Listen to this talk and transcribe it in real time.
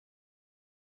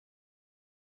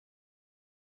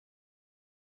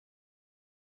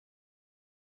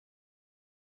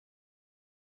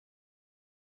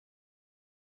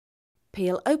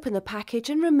Peel open the package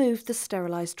and remove the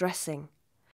sterilised dressing.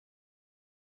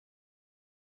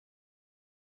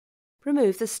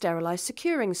 Remove the sterilised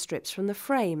securing strips from the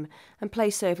frame and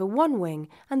place over one wing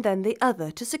and then the other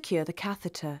to secure the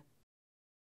catheter.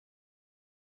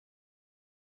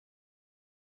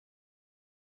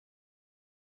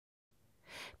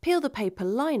 Peel the paper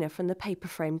liner from the paper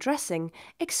frame dressing,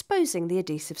 exposing the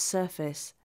adhesive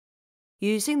surface.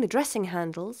 Using the dressing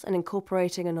handles and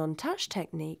incorporating a non-touch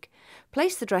technique,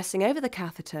 place the dressing over the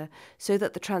catheter so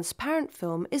that the transparent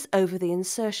film is over the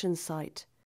insertion site.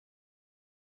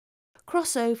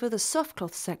 Cross over the soft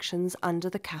cloth sections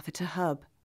under the catheter hub.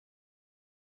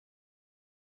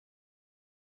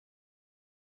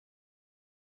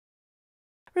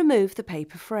 Remove the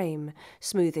paper frame,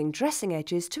 smoothing dressing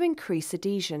edges to increase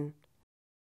adhesion.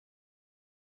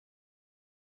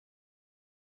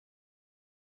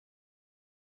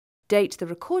 Date the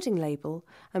recording label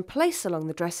and place along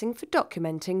the dressing for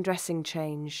documenting dressing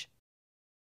change.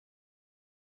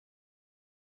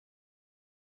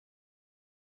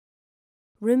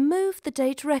 Remove the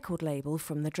date record label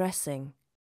from the dressing.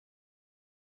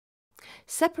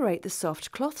 Separate the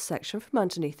soft cloth section from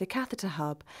underneath the catheter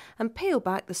hub and peel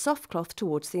back the soft cloth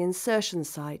towards the insertion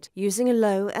site using a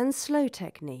low and slow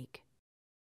technique.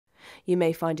 You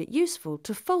may find it useful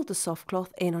to fold the soft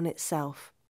cloth in on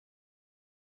itself.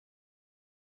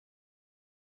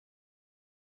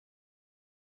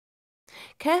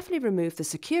 Carefully remove the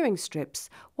securing strips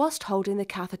whilst holding the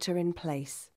catheter in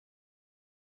place.